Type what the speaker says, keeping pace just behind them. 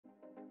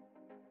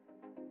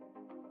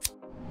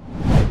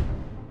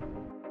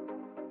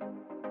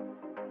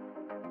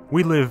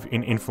We live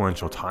in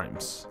influential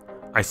times.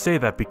 I say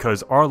that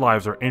because our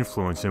lives are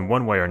influenced in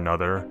one way or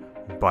another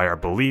by our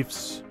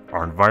beliefs,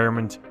 our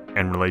environment,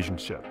 and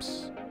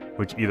relationships,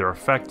 which either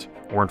affect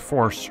or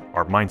enforce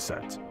our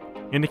mindset.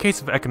 In the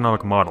case of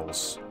economic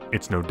models,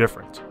 it's no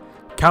different.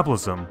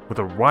 Capitalism, with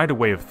a wide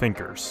array of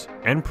thinkers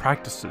and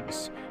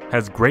practices,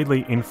 has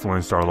greatly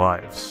influenced our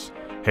lives.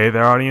 Hey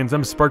there audience,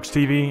 I'm Sparks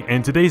TV, and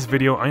in today's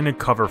video I'm going to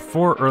cover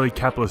 4 early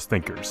capitalist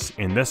thinkers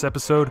in this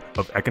episode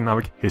of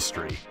Economic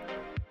History.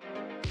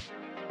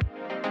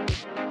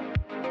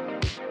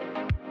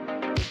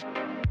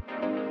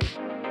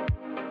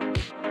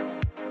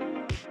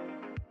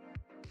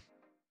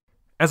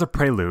 As a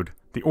prelude,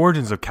 the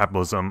origins of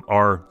capitalism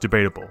are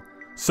debatable.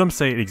 Some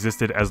say it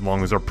existed as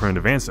long as our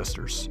primitive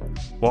ancestors,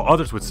 while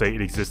others would say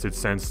it existed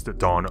since the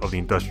dawn of the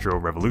Industrial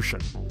Revolution.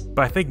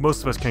 But I think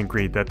most of us can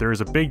agree that there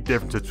is a big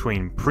difference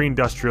between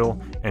pre-industrial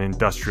and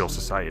industrial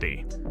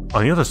society.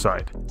 On the other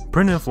side,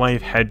 primitive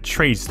life had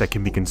traits that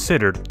can be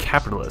considered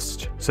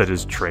capitalist, such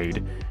as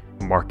trade,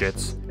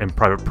 markets, and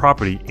private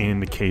property in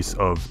the case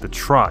of the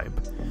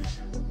tribe.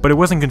 But it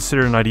wasn't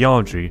considered an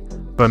ideology,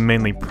 but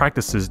mainly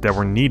practices that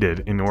were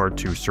needed in order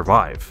to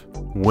survive.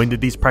 When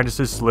did these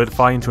practices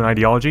solidify into an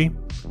ideology?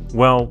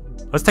 Well,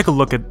 let's take a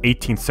look at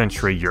 18th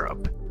century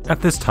Europe.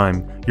 At this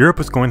time, Europe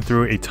was going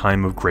through a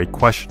time of great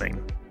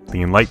questioning.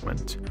 The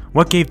Enlightenment.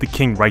 What gave the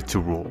king right to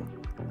rule?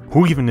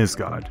 Who even is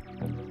God?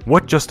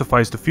 What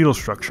justifies the feudal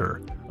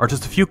structure? Are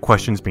just a few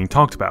questions being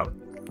talked about.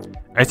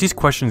 As these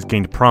questions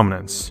gained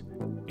prominence,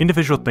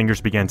 individual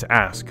thinkers began to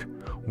ask,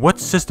 what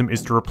system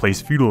is to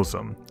replace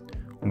feudalism?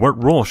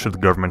 What role should the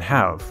government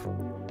have?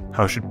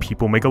 How should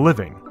people make a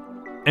living?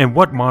 And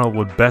what model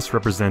would best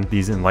represent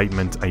these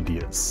Enlightenment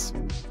ideas?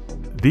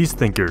 These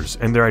thinkers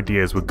and their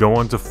ideas would go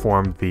on to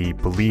form the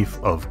belief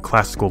of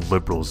classical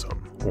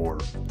liberalism, or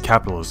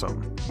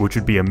capitalism, which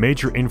would be a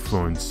major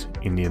influence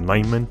in the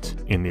Enlightenment,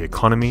 in the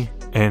economy,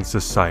 and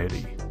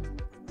society.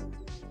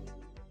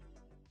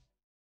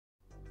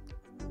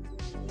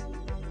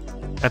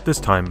 At this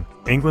time,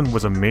 England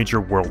was a major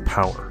world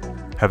power,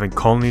 having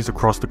colonies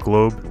across the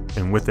globe,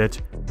 and with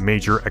it,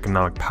 major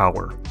economic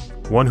power.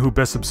 One who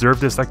best observed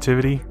this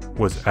activity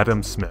was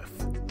Adam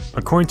Smith.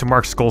 According to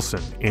Mark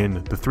Skousen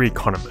in The Three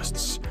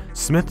Economists,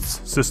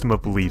 Smith's system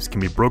of beliefs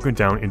can be broken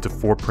down into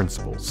 4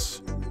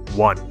 principles.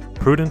 1.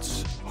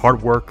 Prudence,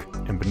 hard work,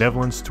 and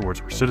benevolence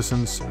towards our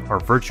citizens are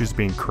virtues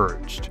being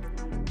encouraged.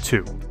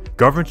 2.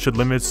 Government should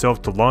limit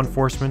itself to law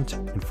enforcement,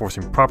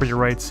 enforcing property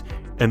rights,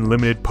 and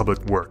limited public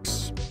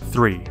works.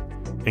 3.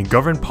 A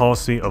government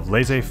policy of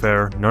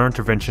laissez-faire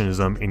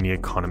non-interventionism in the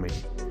economy.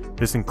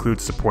 This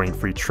includes supporting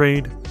free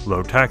trade,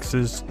 low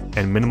taxes,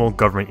 and minimal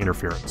government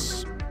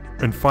interference.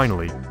 And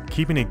finally,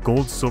 keeping a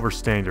gold-silver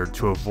standard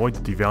to avoid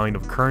the devaluing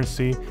of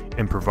currency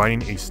and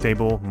providing a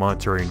stable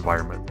monetary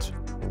environment.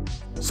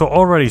 So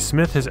already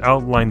Smith has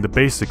outlined the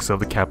basics of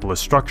the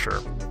capitalist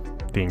structure.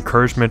 The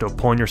encouragement of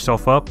pulling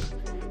yourself up,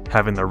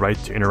 having the right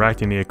to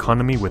interact in the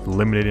economy with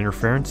limited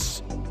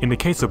interference. In the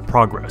case of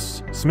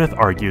progress, Smith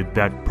argued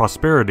that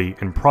prosperity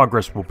and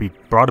progress will be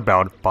brought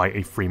about by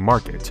a free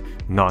market,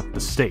 not the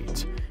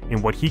state,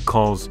 in what he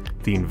calls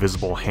the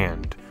invisible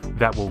hand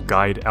that will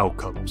guide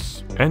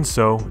outcomes. And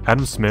so,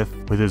 Adam Smith,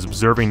 with his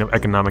observing of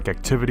economic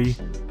activity,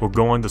 will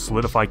go on to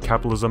solidify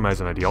capitalism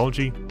as an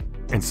ideology,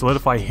 and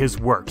solidify his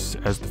works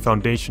as the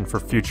foundation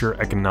for future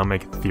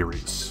economic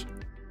theories.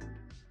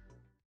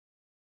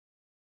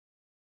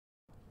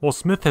 While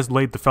Smith has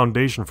laid the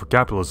foundation for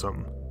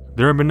capitalism,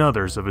 there have been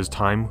others of his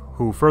time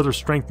who further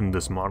strengthened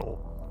this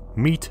model.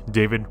 Meet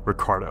David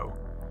Ricardo.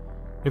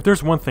 If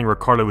there's one thing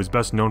Ricardo is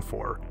best known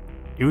for,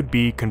 it would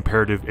be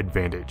comparative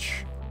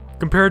advantage.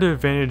 Comparative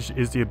advantage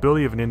is the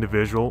ability of an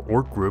individual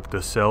or group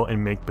to sell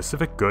and make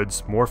specific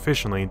goods more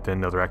efficiently than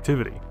another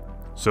activity.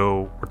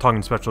 So we're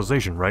talking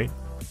specialization, right?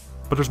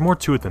 But there's more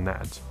to it than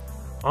that.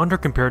 Under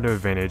comparative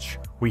advantage,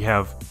 we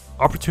have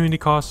opportunity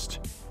cost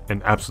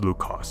and absolute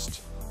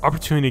cost.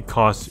 Opportunity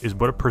cost is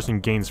what a person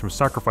gains from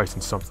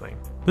sacrificing something.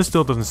 This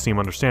still doesn't seem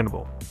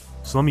understandable.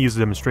 So let me use a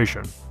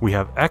demonstration. We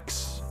have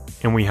X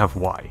and we have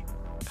Y.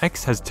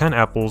 X has 10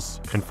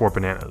 apples and 4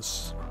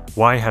 bananas.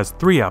 Y has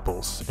 3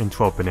 apples and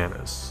 12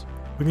 bananas.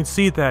 We can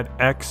see that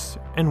X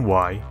and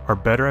Y are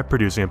better at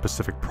producing a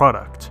specific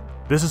product.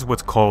 This is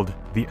what's called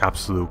the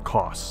absolute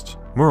cost.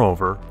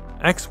 Moreover,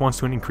 X wants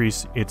to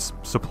increase its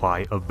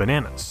supply of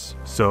bananas.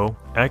 So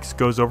X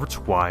goes over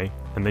to Y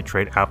and they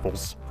trade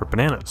apples for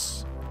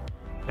bananas.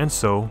 And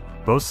so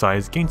both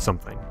sides gain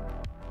something.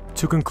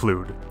 To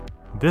conclude,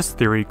 this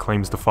theory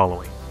claims the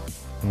following.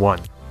 1.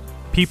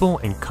 People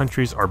and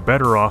countries are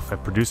better off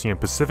at producing a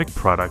specific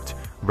product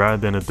rather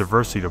than a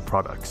diversity of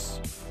products.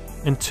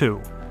 And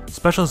 2.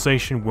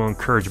 Specialization will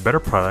encourage better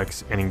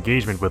products and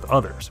engagement with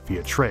others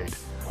via trade,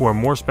 who are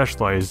more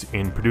specialized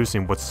in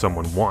producing what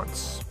someone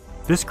wants.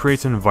 This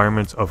creates an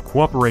environment of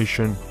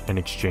cooperation and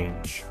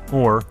exchange,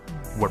 or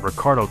what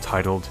Ricardo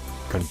titled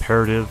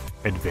comparative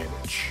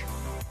advantage.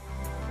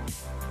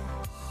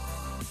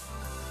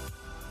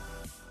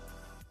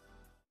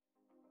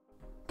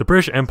 The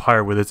British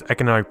Empire with its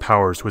economic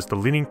powers was the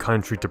leading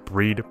country to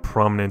breed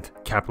prominent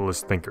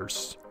capitalist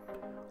thinkers,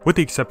 with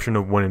the exception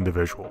of one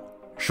individual,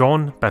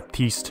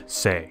 Jean-Baptiste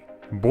Say.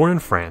 Born in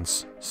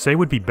France, Say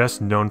would be best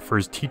known for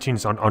his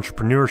teachings on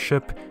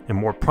entrepreneurship and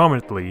more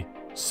prominently,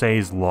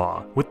 Say's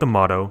Law, with the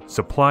motto,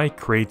 supply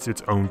creates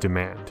its own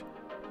demand.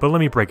 But let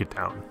me break it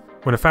down.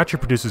 When a factory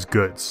produces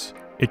goods,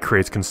 it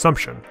creates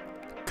consumption.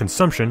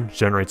 Consumption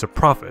generates a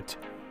profit,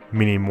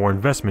 meaning more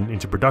investment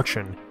into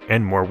production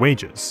and more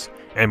wages.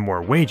 And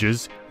more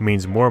wages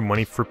means more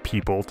money for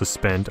people to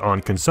spend on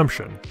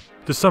consumption.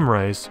 To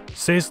summarize,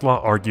 Say's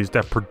Law argues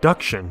that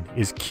production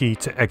is key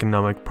to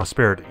economic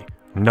prosperity,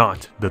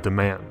 not the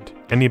demand.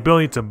 And the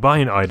ability to buy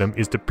an item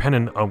is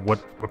dependent on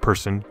what a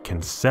person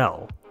can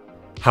sell.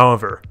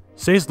 However,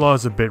 Say's Law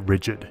is a bit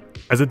rigid,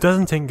 as it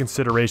doesn't take into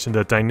consideration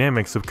the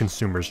dynamics of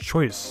consumers'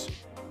 choice,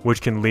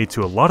 which can lead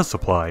to a lot of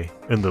supply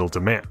and little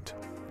demand.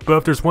 But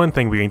if there's one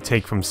thing we can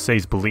take from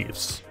Say's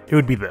beliefs, it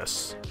would be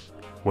this: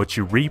 what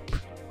you reap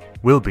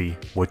will be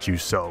what you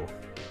sow.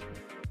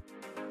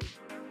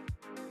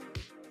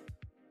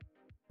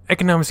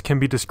 Economics can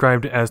be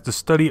described as the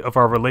study of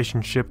our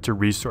relationship to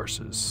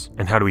resources,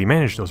 and how do we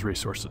manage those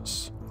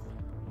resources.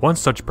 One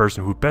such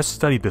person who best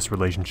studied this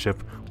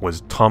relationship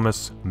was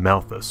Thomas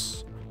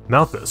Malthus.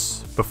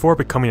 Malthus, before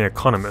becoming an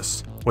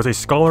economist, was a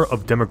scholar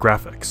of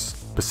demographics,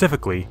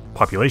 specifically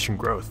population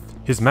growth.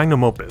 His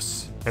magnum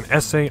opus, an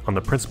essay on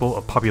the principle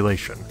of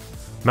population,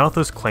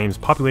 Malthus claims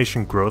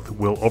population growth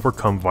will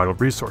overcome vital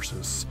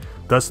resources,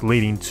 thus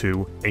leading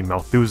to a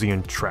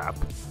Malthusian trap.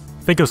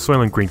 Think of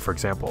Soylent Green, for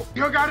example.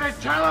 You gotta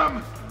tell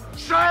him!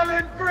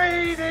 Soylent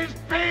Green is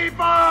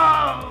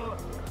people!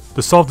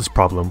 To solve this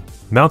problem,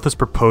 Malthus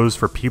proposed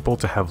for people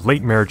to have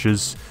late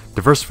marriages,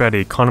 diversify the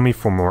economy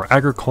for more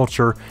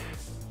agriculture,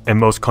 and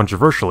most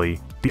controversially,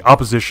 the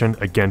opposition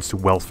against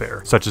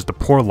welfare, such as the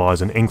poor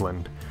laws in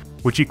England,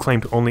 which he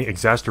claimed only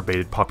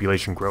exacerbated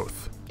population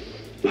growth.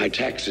 My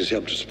taxes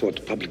help to support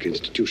the public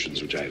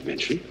institutions which I have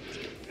mentioned,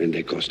 and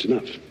they cost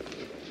enough.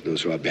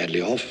 Those who are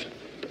badly off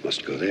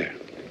must go there.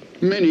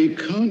 Many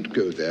can't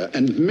go there,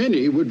 and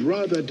many would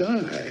rather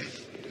die.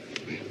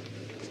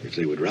 If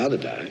they would rather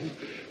die,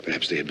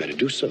 perhaps they had better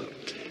do so,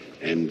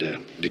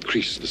 and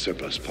decrease the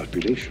surplus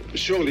population.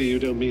 Surely you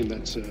don't mean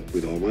that, sir.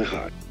 With all my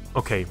heart.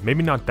 Okay,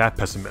 maybe not that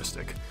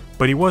pessimistic,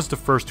 but he was the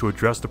first to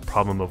address the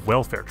problem of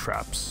welfare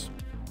traps.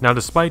 Now,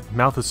 despite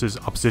Malthus's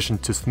opposition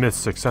to Smith's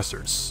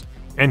successors,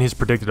 and his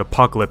predicted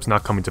apocalypse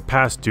not coming to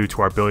pass due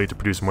to our ability to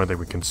produce more than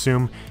we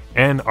consume,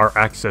 and our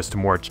access to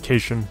more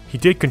education, he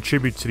did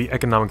contribute to the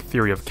economic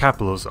theory of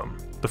capitalism,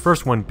 the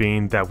first one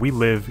being that we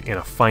live in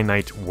a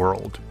finite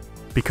world.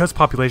 Because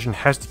population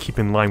has to keep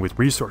in line with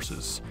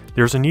resources,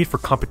 there is a need for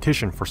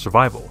competition for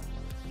survival.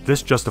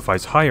 This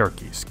justifies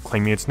hierarchies,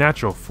 claiming it's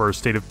natural for a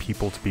state of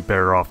people to be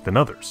better off than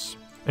others.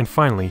 And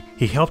finally,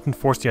 he helped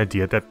enforce the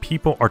idea that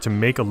people are to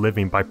make a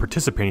living by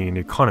participating in the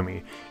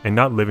economy and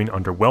not living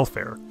under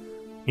welfare.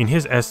 In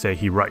his essay,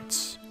 he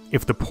writes,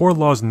 "If the poor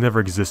laws never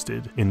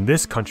existed in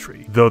this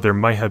country, though there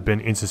might have been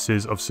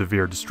instances of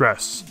severe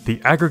distress,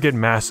 the aggregate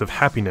mass of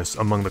happiness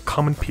among the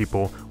common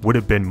people would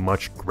have been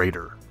much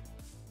greater."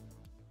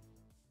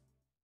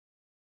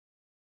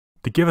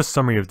 To give a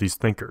summary of these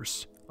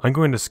thinkers, I'm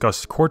going to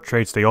discuss core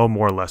traits they all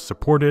more or less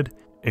supported,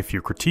 a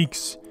few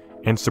critiques,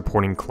 and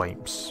supporting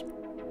claims.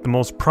 The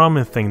most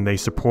prominent thing they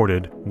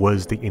supported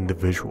was the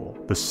individual,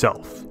 the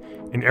self,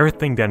 and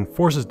everything that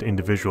enforces the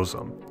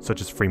individualism,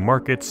 such as free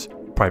markets,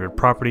 private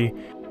property,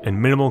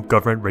 and minimal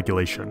government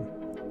regulation.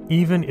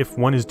 Even if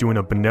one is doing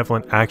a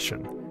benevolent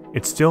action,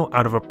 it's still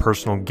out of a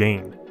personal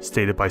gain,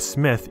 stated by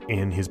Smith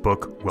in his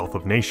book Wealth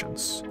of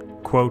Nations.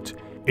 Quote,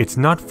 "It's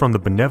not from the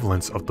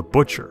benevolence of the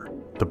butcher,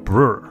 the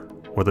brewer,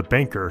 or the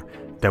banker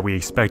that we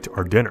expect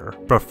our dinner,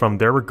 but from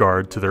their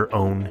regard to their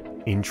own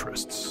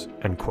interests."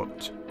 End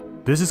quote.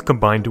 This is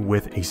combined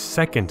with a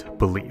second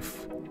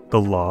belief, the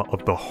law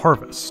of the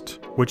harvest,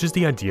 which is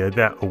the idea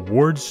that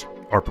awards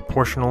are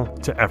proportional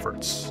to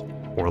efforts,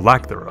 or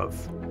lack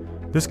thereof.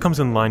 This comes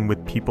in line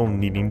with people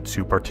needing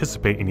to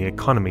participate in the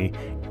economy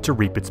to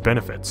reap its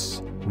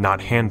benefits,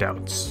 not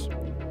handouts.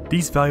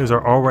 These values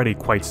are already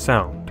quite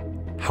sound.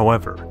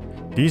 However,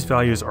 these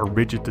values are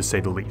rigid to say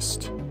the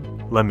least.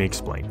 Let me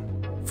explain.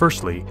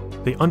 Firstly,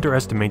 they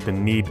underestimate the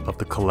need of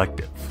the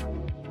collective.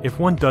 If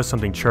one does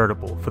something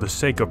charitable for the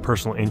sake of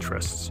personal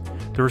interests,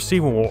 the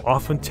receiver will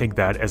often take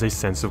that as a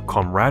sense of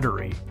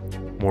camaraderie.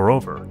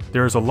 Moreover,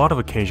 there is a lot of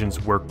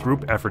occasions where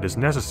group effort is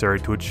necessary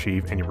to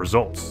achieve any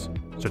results,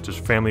 such as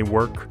family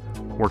work,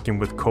 working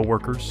with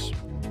co-workers,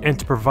 and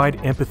to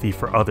provide empathy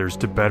for others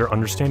to better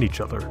understand each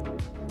other.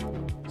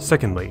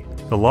 Secondly,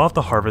 the law of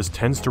the harvest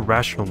tends to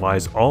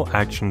rationalize all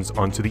actions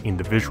onto the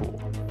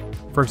individual.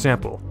 For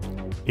example,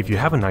 if you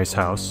have a nice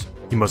house,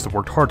 you must have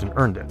worked hard and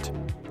earned it.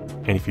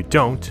 And if you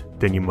don't,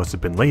 then you must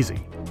have been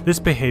lazy. This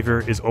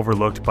behavior is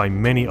overlooked by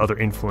many other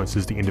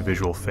influences the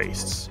individual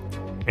faces,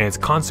 and its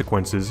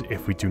consequences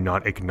if we do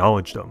not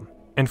acknowledge them.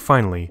 And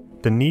finally,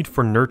 the need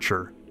for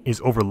nurture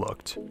is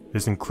overlooked.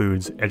 This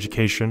includes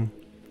education,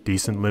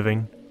 decent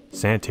living,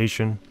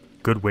 sanitation,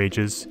 good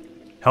wages,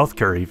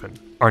 healthcare even,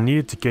 are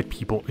needed to get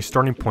people a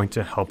starting point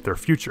to help their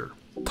future.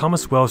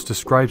 Thomas Wells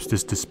describes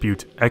this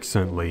dispute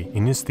excellently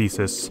in his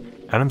thesis,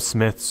 Adam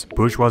Smith's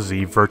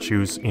Bourgeoisie,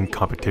 Virtues in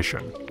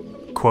Competition.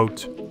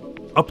 Quote,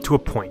 "Up to a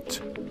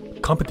point,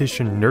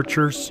 competition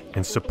nurtures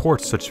and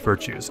supports such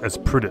virtues as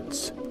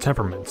prudence,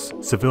 temperaments,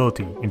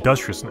 civility,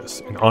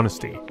 industriousness, and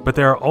honesty. But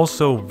there are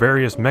also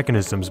various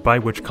mechanisms by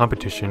which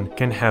competition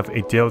can have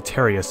a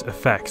deleterious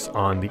effects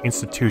on the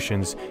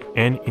institutions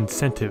and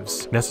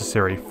incentives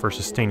necessary for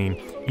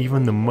sustaining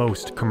even the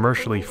most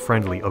commercially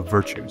friendly of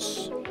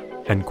virtues."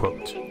 End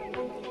quote.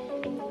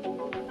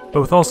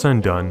 But with all said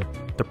and done,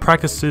 the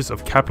practices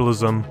of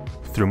capitalism,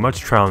 through much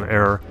trial and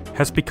error,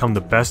 has become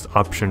the best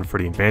option for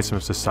the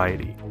advancement of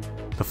society.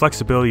 The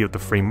flexibility of the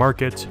free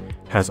market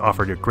has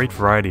offered a great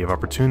variety of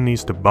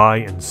opportunities to buy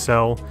and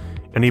sell,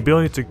 and the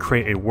ability to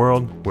create a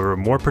world where we're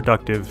more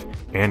productive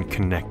and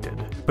connected.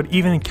 But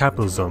even in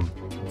capitalism,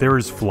 there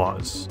is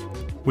flaws,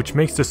 which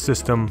makes the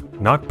system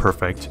not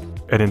perfect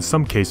and in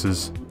some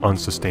cases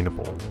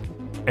unsustainable.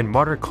 And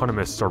modern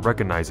economists are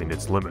recognizing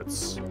its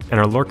limits, and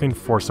are looking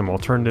for some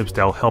alternatives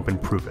that will help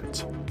improve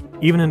it.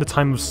 Even in the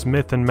time of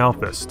Smith and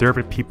Malthus, there have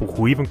been people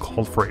who even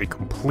called for a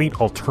complete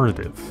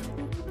alternative.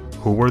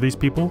 Who were these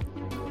people?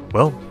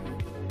 Well,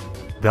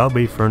 that'll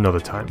be for another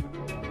time.